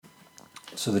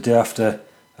So the day after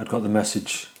I'd got the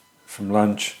message from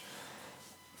Lanch,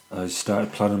 I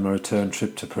started planning my return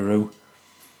trip to Peru.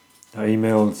 I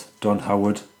emailed Don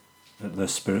Howard at the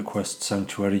Spirit Quest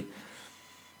Sanctuary,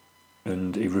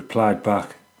 and he replied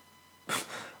back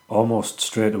almost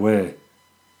straight away,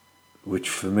 which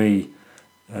for me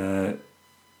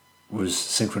was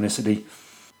synchronicity.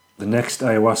 The next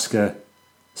ayahuasca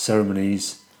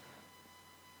ceremonies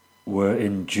were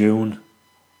in June,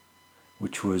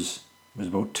 which was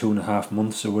about 2.5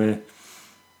 months away.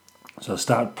 So I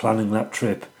started planning that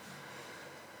trip.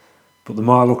 But the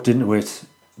more I looked into it,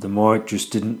 the more it just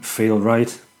didn't feel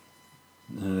right.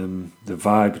 The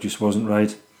vibe just wasn't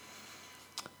right.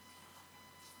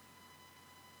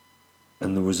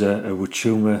 And there was a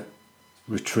Wachuma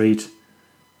retreat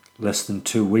less than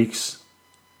 2 weeks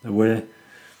away.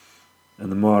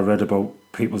 And the more I read about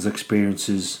people's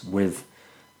experiences with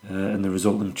and the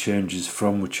resultant changes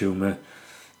from Wachuma,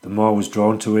 the more I was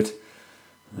drawn to it.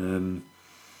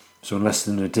 So in less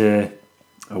than a day,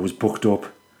 I was booked up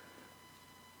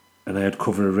and I had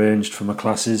cover arranged for my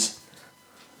classes.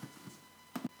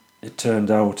 It turned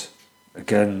out,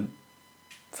 again,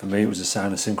 for me it was a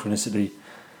sign of synchronicity.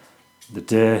 The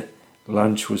day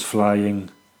Lanch was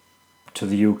flying to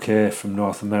the UK from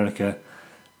North America,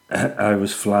 I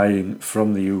was flying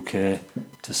from the UK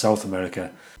to South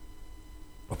America.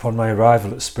 Upon my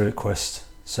arrival at Spirit Quest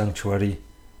Sanctuary,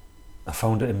 I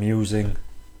found it amusing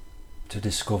to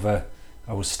discover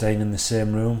I was staying in the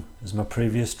same room as my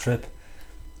previous trip,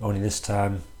 only this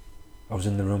time I was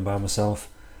in the room by myself.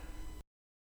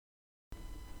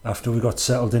 After we got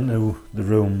settled into the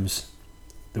rooms,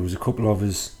 there was a couple of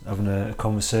us having a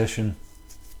conversation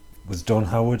with Don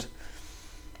Howard,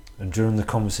 and during the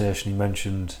conversation he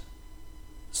mentioned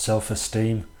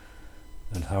self-esteem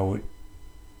and how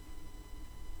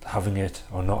having it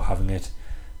or not having it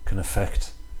can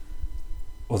affect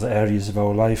other areas of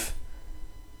our life,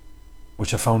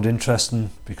 which I found interesting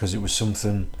because it was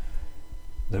something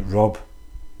that Rob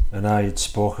and I had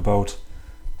spoke about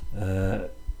a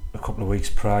couple of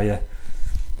weeks prior.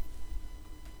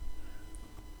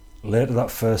 Later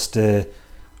that first day,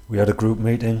 we had a group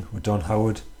meeting with Don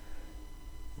Howard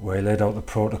where he laid out the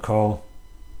protocol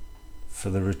for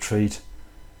the retreat.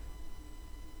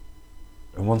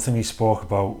 And one thing he spoke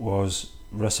about was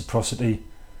reciprocity,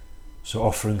 so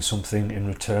offering something in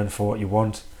return for what you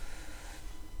want.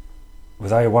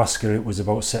 With ayahuasca, it was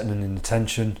about setting an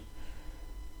intention,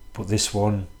 but this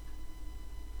one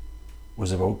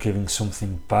was about giving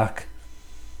something back.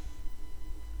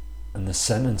 And the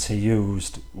sentence he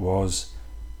used was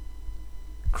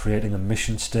creating a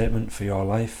mission statement for your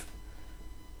life.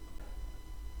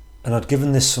 And I'd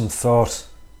given this some thought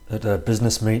at a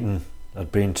business meeting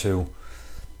I'd been to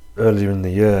earlier in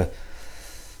the year,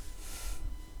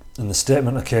 and the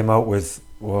statement I came out with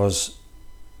was,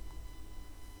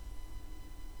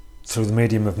 through the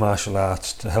medium of martial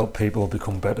arts, to help people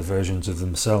become better versions of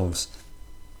themselves,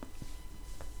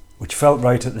 which felt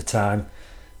right at the time,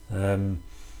 but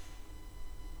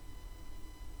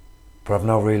I've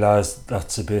now realised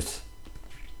that's a bit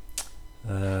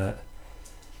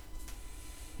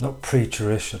not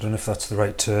preacherish, I don't know if that's the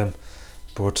right term,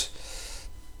 but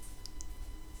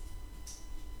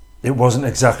it wasn't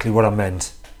exactly what I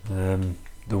meant.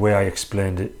 The way I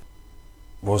explained it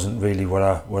wasn't really what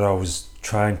I was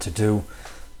trying to do.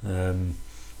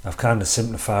 I've kind of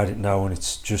simplified it now, and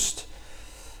it's just,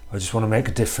 I just want to make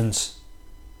a difference.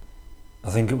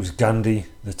 I think it was Gandhi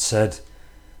that said,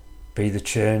 be the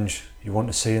change you want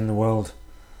to see in the world.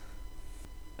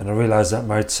 And I realise that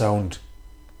might sound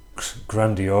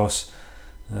grandiose,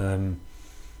 but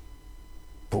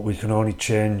we can only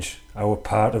change our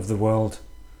part of the world.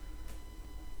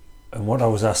 And what I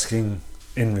was asking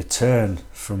in return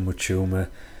from Wachuma,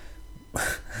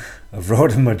 I've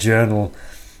wrote in my journal,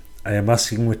 I am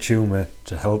asking Wachuma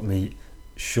to help me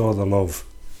show the love,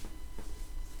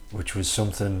 which was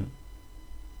something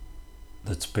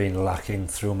that's been lacking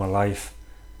through my life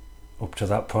up to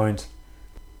that point,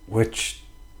 which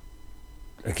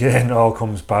again all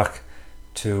comes back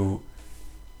to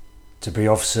be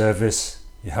of service,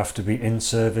 you have to be in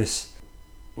service,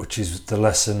 which is the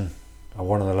lesson, or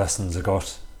one of the lessons I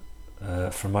got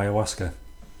from ayahuasca.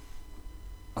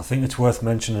 I think it's worth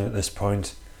mentioning at this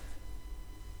point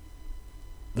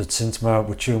that since my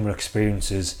Wachuma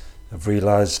experiences, I've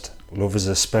realised love is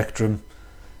a spectrum,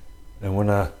 and when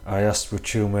I asked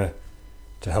Wachuma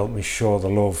to help me show the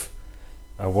love,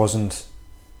 I wasn't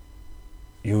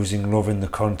using love in the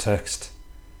context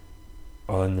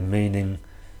or in the meaning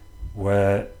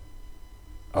where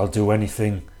I'll do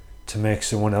anything to make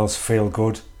someone else feel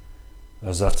good,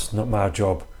 as that's not my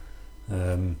job.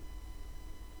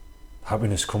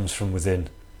 happiness comes from within.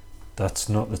 That's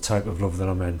not the type of love that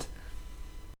I meant.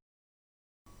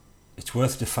 It's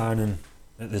worth defining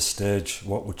at this stage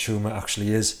what Wachuma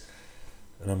actually is,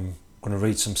 and I'm going to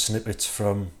read some snippets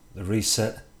from the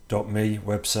Reset.me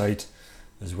website,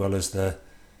 as well as the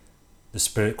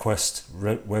Spirit Quest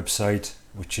website,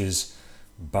 which is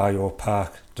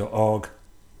biopark.org.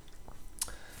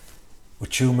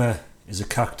 Wachuma is a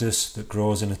cactus that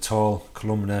grows in a tall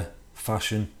columnar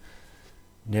fashion,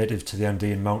 native to the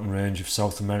Andean mountain range of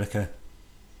South America.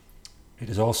 It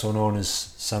is also known as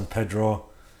San Pedro,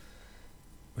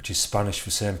 which is Spanish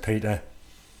for St. Peter,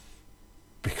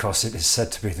 because it is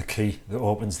said to be the key that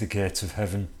opens the gates of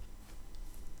heaven.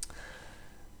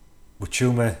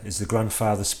 Wachuma is the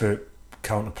grandfather spirit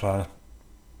counterpart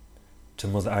to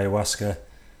Mother Ayahuasca,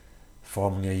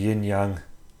 forming a yin-yang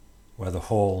where the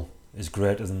whole is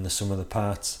greater than the sum of the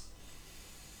parts.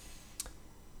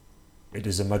 It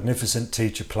is a magnificent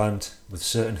teacher plant with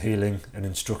certain healing and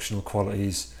instructional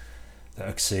qualities that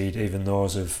exceed even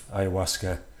those of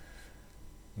ayahuasca.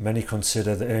 Many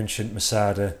consider the ancient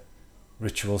Masada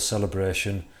ritual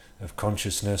celebration of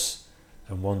consciousness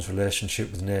and one's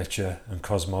relationship with nature and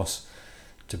cosmos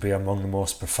to be among the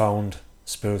most profound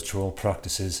spiritual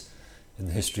practices in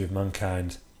the history of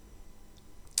mankind.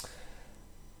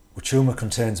 Wachuma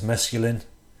contains mescaline,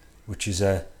 which is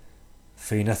a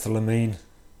phenethylamine,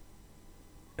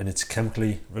 and it's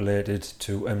chemically related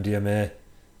to MDMA,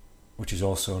 which is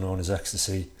also known as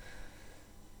ecstasy,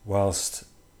 whilst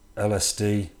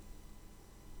LSD,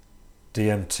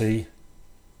 DMT,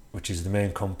 which is the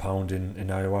main compound in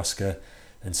ayahuasca,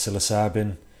 and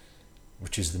psilocybin,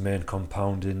 which is the main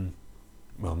compound in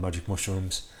magic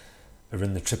mushrooms, are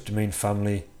in the tryptamine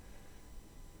family.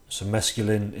 So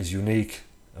mescaline is unique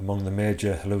among the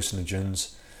major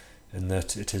hallucinogens in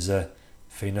that it is a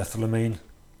phenethylamine,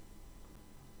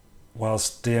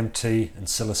 whilst DMT and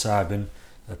psilocybin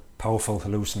are powerful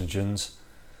hallucinogens.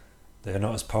 They are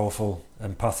not as powerful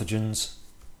empathogens,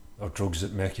 or drugs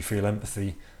that make you feel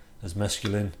empathy, as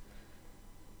mescaline.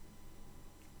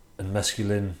 And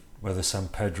mescaline, whether San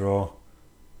Pedro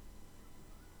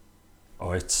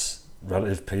or its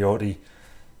relative peyote,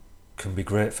 can be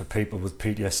great for people with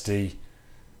PTSD,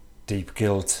 deep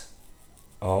guilt,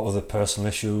 or other personal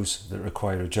issues that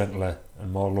require a gentler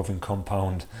and more loving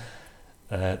compound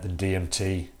than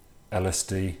DMT,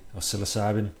 LSD, or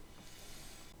psilocybin.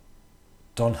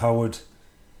 Don Howard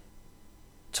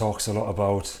talks a lot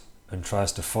about and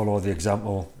tries to follow the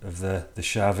example of the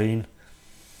Chavin,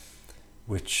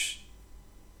 which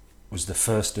was the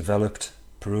first developed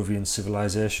Peruvian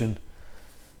civilization,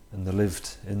 and they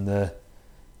lived in the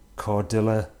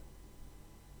Cordillera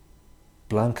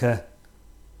Blanca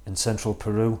in central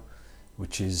Peru,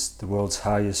 which is the world's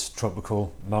highest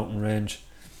tropical mountain range.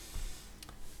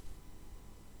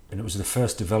 And it was the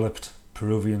first developed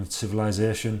Peruvian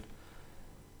civilization.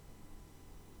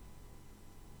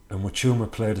 And Wachuma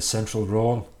played a central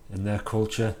role in their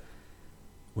culture,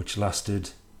 which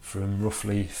lasted from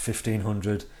roughly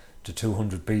 1500 to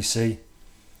 200 BC.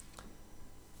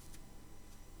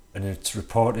 And it's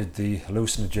reported the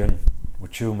hallucinogen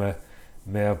Wachuma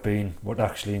may have been what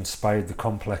actually inspired the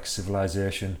complex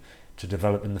civilization to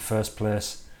develop in the first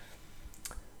place.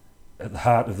 At the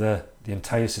heart of the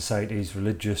entire society's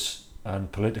religious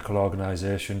and political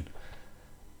organisation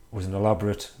was an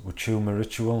elaborate Wachuma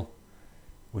ritual,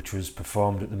 which was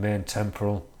performed at the main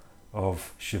temple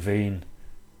of Chavin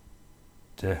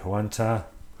de Huanta.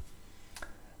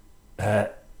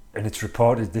 And it's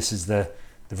reported this is the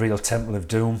real Temple of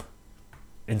Doom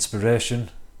inspiration,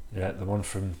 the one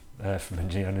from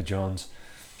Indiana Jones,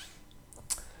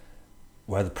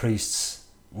 where the priests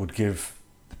would give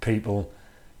the people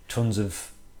tons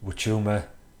of Wachuma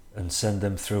and send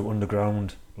them through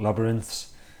underground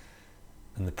labyrinths,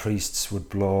 and the priests would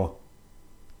blow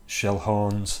shell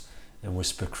horns and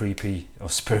whisper creepy or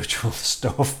spiritual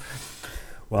stuff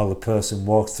while the person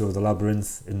walked through the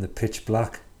labyrinth in the pitch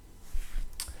black.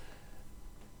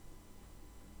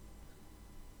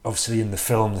 Obviously in the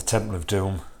film The Temple of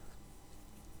Doom,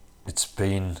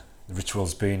 the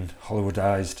ritual's been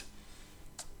Hollywoodized.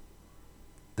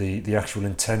 The actual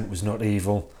intent was not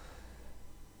evil,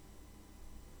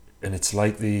 and it's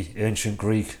like the ancient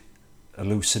Greek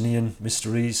Eleusinian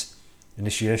mysteries,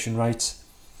 initiation rites,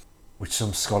 which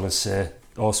some scholars say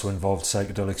also involved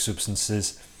psychedelic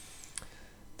substances.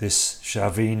 This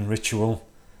Chavin ritual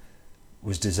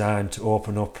was designed to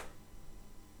open up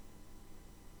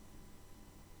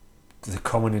the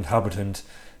common inhabitant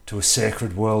to a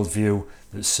sacred worldview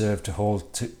that served to hold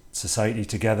society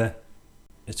together.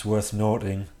 It's worth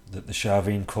noting that the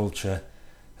Chavin culture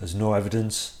has no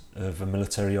evidence of a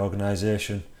military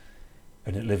organisation.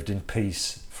 and it lived in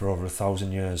peace for over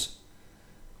 1,000 years.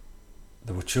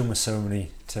 The Wachuma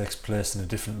ceremony takes place in a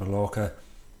different maloka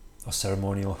or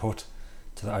ceremonial hut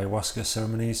to the ayahuasca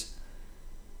ceremonies,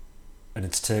 and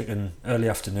it's taken early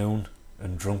afternoon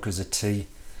and drunk as a tea,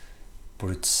 but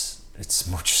it's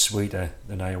much sweeter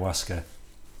than ayahuasca.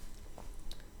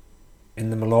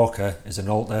 In the maloka is an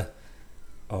altar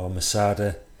or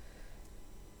masada,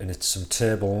 and it's some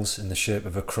tables in the shape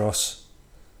of a cross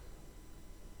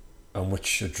on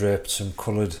which are draped some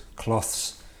coloured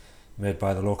cloths made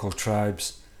by the local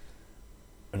tribes,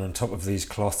 and on top of these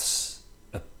cloths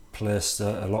are placed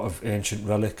a lot of ancient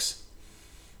relics.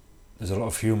 There's a lot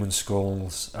of human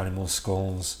skulls, animal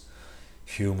skulls,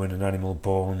 human and animal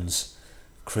bones,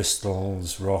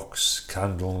 crystals, rocks,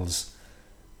 candles,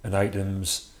 and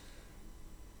items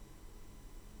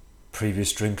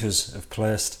previous drinkers have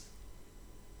placed.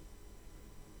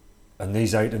 And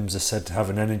these items are said to have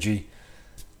an energy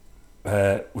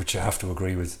which I have to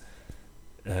agree with.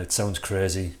 It sounds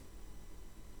crazy,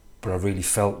 but I really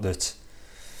felt that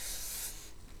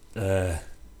the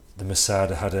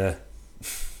Masada had a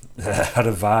had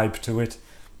a vibe to it.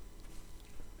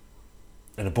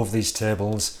 And above these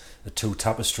tables are two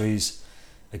tapestries,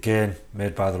 again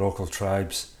made by the local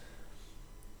tribes,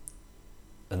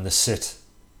 and they sit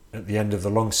at the end of the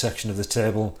long section of the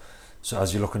table. So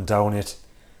as you're looking down it,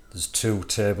 there's two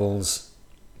tables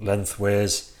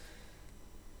lengthways.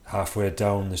 Halfway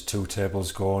down there's two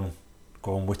tables going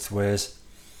widthways.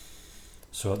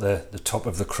 So at the top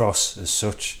of the cross as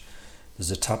such,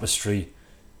 there's a tapestry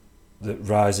that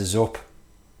rises up,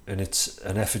 and it's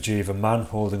an effigy of a man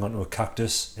holding onto a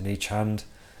cactus in each hand.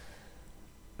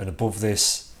 And above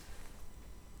this,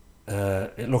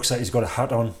 it looks like he's got a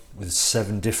hat on with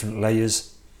 7 different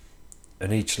layers,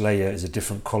 and each layer is a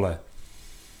different colour.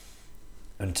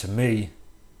 And to me,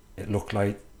 it looked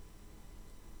like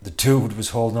the dude was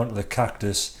holding onto the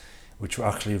cactus, which were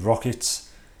actually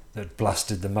rockets that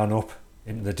blasted the man up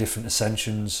into the different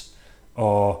ascensions,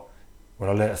 or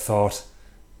what I later thought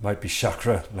might be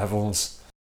chakra levels,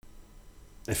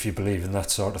 if you believe in that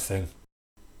sort of thing.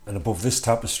 And above this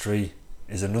tapestry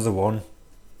is another one,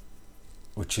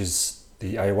 which is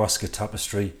the ayahuasca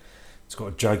tapestry. It's got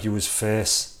a jaguar's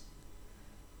face,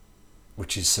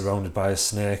 which is surrounded by a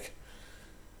snake,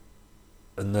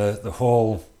 and the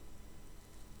whole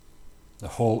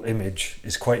image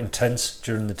is quite intense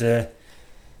during the day,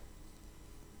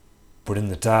 but in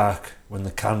the dark, when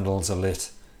the candles are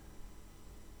lit,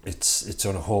 it's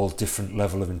on a whole different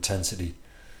level of intensity.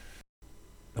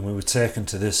 And we were taken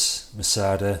to this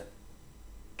Masada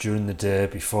during the day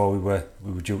before we were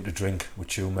due to drink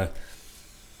Wachuma,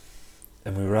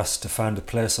 and we were asked to find a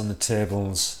place on the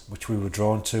tables which we were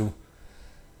drawn to,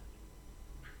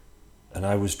 and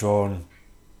I was drawn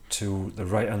to the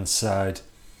right hand side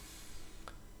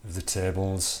of the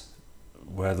tables,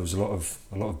 where there was a lot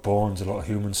of bones, a lot of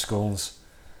human skulls,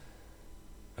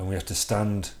 and we had to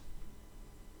stand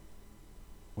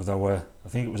with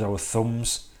our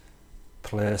thumbs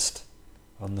placed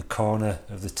on the corner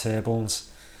of the tables,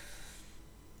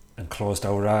 and closed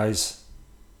our eyes.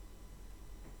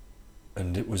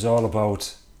 And it was all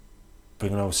about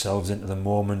bringing ourselves into the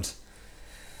moment,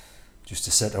 just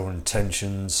to set our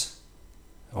intentions,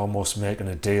 almost making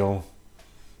a deal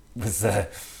with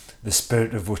the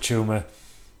spirit of Wachuma.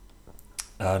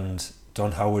 And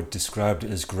Don Howard described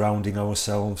it as grounding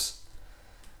ourselves.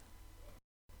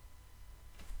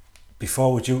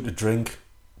 Before we're due to drink,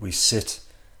 we sit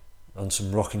on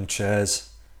some rocking chairs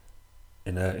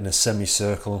in a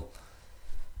semicircle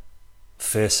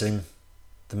facing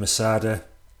the Masada.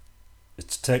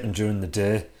 It's taken during the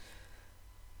day,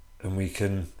 and we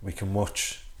can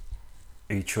watch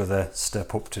each other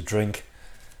step up to drink.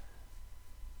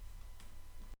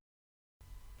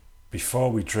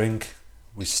 Before we drink,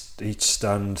 we each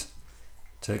stand,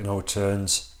 taking our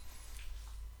turns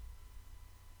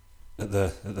at the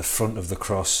front of the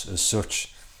cross as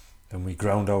such, and we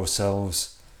ground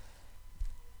ourselves,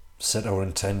 set our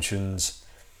intentions,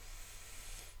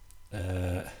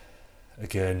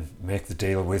 again make the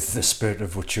deal with the spirit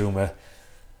of Wachuma,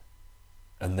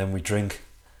 and then we drink.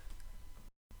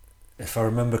 If I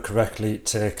remember correctly, it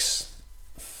takes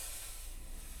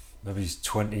maybe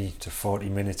 20 to 40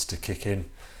 minutes to kick in,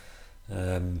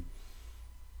 and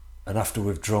after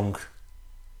we've drunk,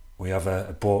 we have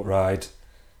a boat ride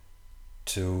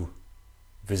to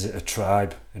visit a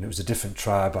tribe, and it was a different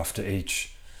tribe after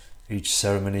each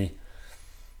ceremony.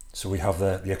 So we have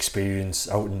the experience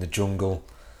out in the jungle,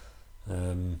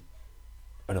 and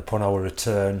upon our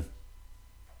return,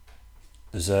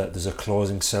 there's a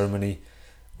closing ceremony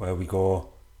where we go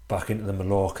back into the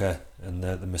Mallorca, and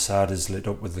the Masadas lit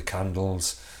up with the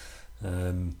candles,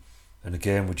 and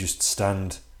again we just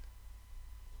stand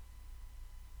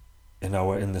in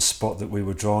the spot that we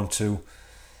were drawn to,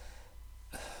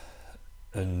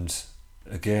 and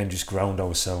again just ground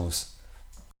ourselves.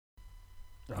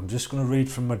 I'm just going to read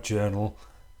from my journal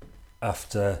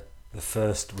after the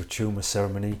first Wachuma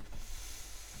ceremony.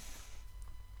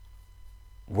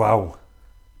 Wow,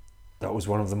 that was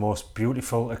one of the most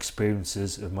beautiful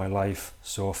experiences of my life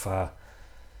so far.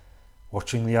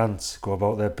 Watching the ants go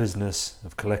about their business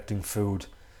of collecting food,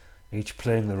 each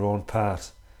playing their own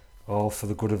part, all for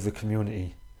the good of the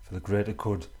community, for the greater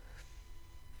good.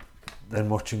 Then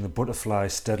watching the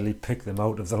butterflies steadily pick them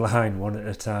out of the line one at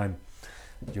a time,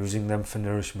 using them for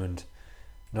nourishment,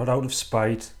 not out of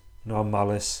spite nor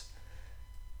malice,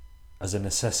 as a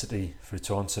necessity for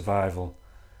its own survival,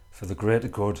 for the greater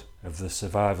good of the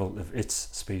survival of its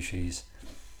species.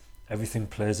 Everything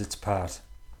plays its part.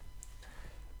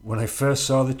 When I first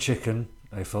saw the chicken,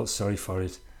 I felt sorry for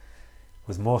it.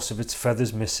 With most of its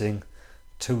feathers missing,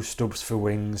 2 stubs for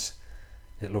wings,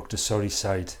 it looked a sorry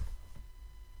sight.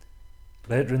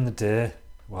 Later in the day,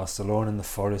 whilst alone in the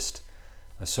forest,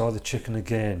 I saw the chicken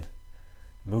again,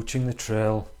 mooching the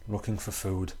trail, looking for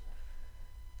food.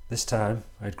 This time,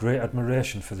 I had great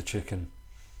admiration for the chicken.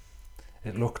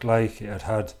 It looked like it had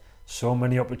had so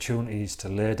many opportunities to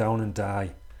lay down and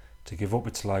die, to give up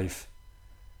its life.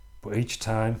 But each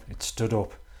time it stood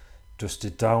up,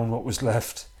 dusted down what was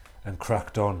left, and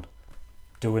cracked on,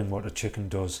 doing what a chicken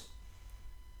does.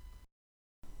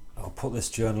 I'll put this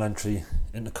journal entry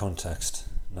into context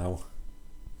now.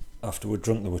 After we'd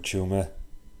drunk the Wachuma,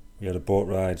 we had a boat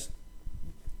ride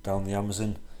down the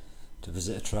Amazon to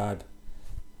visit a tribe,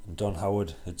 and Don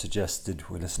Howard had suggested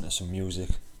we listen to some music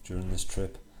during this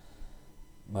trip.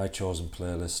 My chosen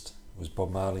playlist was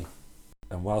Bob Marley,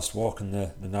 and whilst walking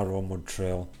the narrow mud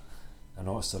trail, I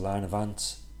noticed a line of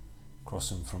ants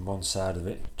crossing from one side of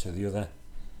it to the other.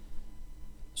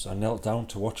 So I knelt down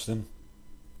to watch them,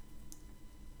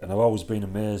 and I've always been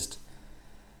amazed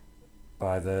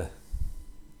by the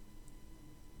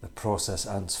process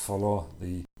ants follow,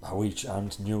 how each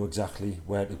ant knew exactly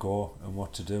where to go and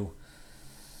what to do.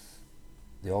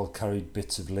 They all carried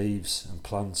bits of leaves and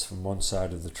plants from one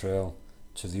side of the trail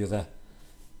to the other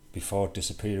before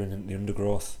disappearing into the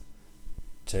undergrowth,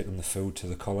 taking the food to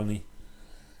the colony.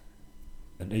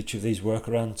 And each of these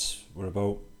worker ants were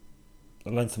about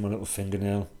the length of my little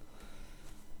fingernail,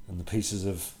 and the pieces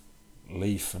of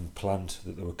leaf and plant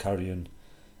that they were carrying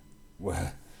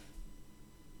were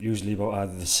usually about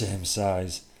either the same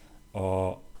size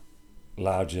or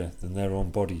larger than their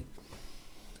own body.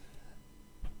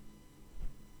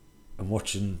 And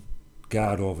watching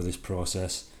guard over this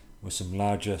process were some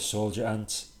larger soldier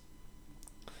ants,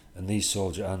 and these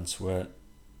soldier ants were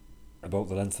about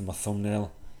the length of my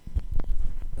thumbnail,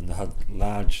 and they had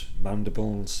large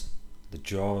mandibles, the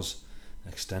jaws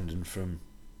extending from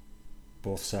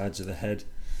both sides of the head,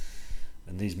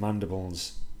 and these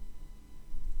mandibles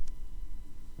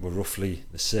were roughly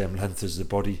the same length as the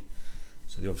body,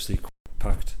 so they obviously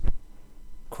packed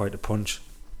quite a punch.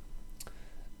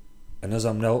 And as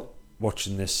I'm knelt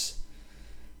watching this,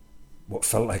 what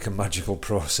felt like a magical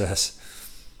process,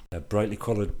 a brightly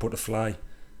coloured butterfly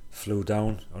flew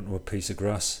down onto a piece of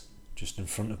grass just in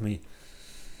front of me,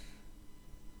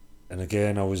 and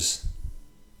again I was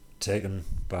taken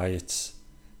by its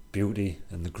beauty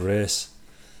and the grace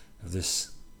of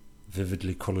this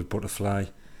vividly coloured butterfly.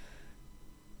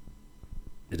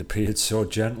 It appeared so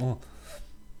gentle.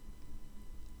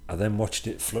 I then watched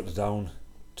it flutter down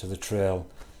to the trail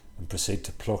and proceed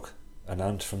to pluck an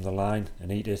ant from the line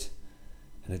and eat it,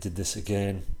 and it did this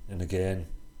again and again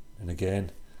and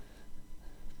again.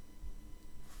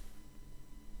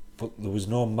 But there was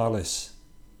no malice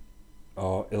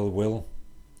or ill will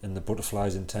in the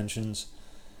butterfly's intentions,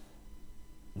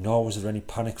 nor was there any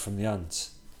panic from the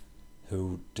ants,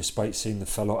 who, despite seeing the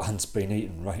fellow ants being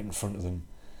eaten right in front of them,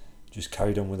 just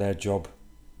carried on with their job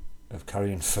of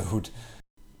carrying food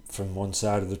from one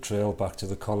side of the trail back to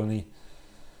the colony.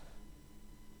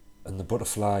 And the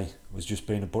butterfly was just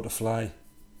being a butterfly.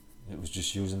 It was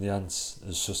just using the ants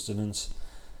as sustenance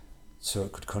so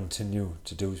it could continue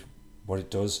to do what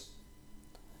it does.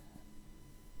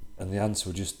 And the ants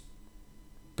were just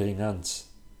being ants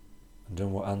and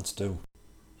doing what ants do.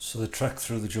 So the trek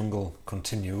through the jungle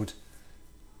continued.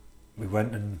 We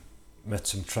went and met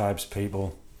some tribes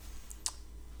people,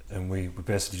 and we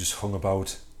basically just hung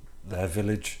about their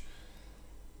village,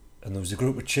 and there was a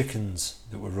group of chickens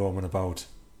that were roaming about,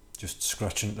 just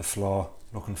scratching at the floor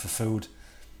looking for food.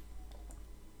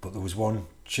 But there was one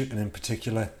chicken in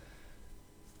particular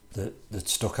that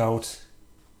stuck out.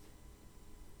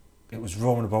 It was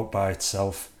roaming about by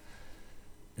itself.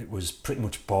 It was pretty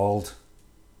much bald.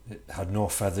 It had no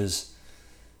feathers,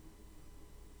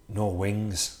 no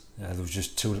wings. There was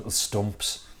just two little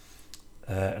stumps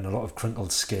and a lot of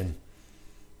crinkled skin.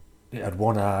 It had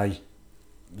one eye.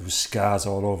 There was scars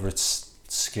all over its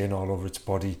skin, all over its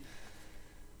body.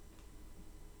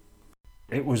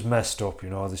 It was messed up,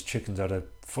 this chicken's had a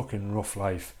fucking rough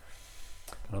life.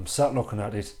 And I'm sat looking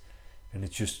at it, and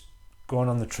it's just going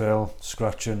on the trail,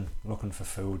 scratching, looking for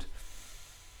food.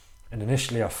 And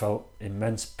initially I felt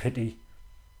immense pity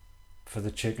for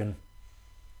the chicken.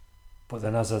 But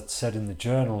then, as I said in the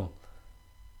journal,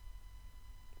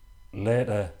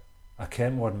 later I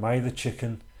came to admire the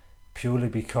chicken purely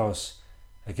because,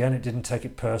 again, it didn't take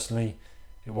it personally.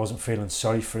 It wasn't feeling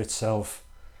sorry for itself,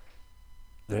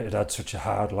 that it had such a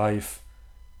hard life.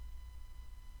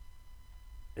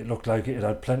 It looked like it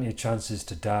had plenty of chances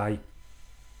to die,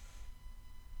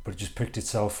 but it just picked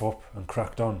itself up and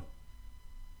cracked on,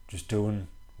 just doing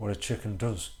what a chicken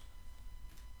does.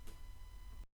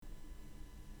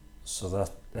 So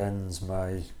that ends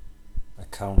my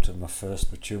account of my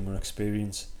first Wachuma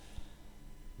experience.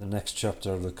 The next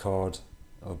chapter of the card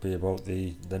will be about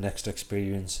the next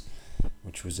experience,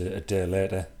 which was a day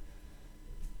later.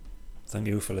 Thank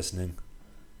you for listening.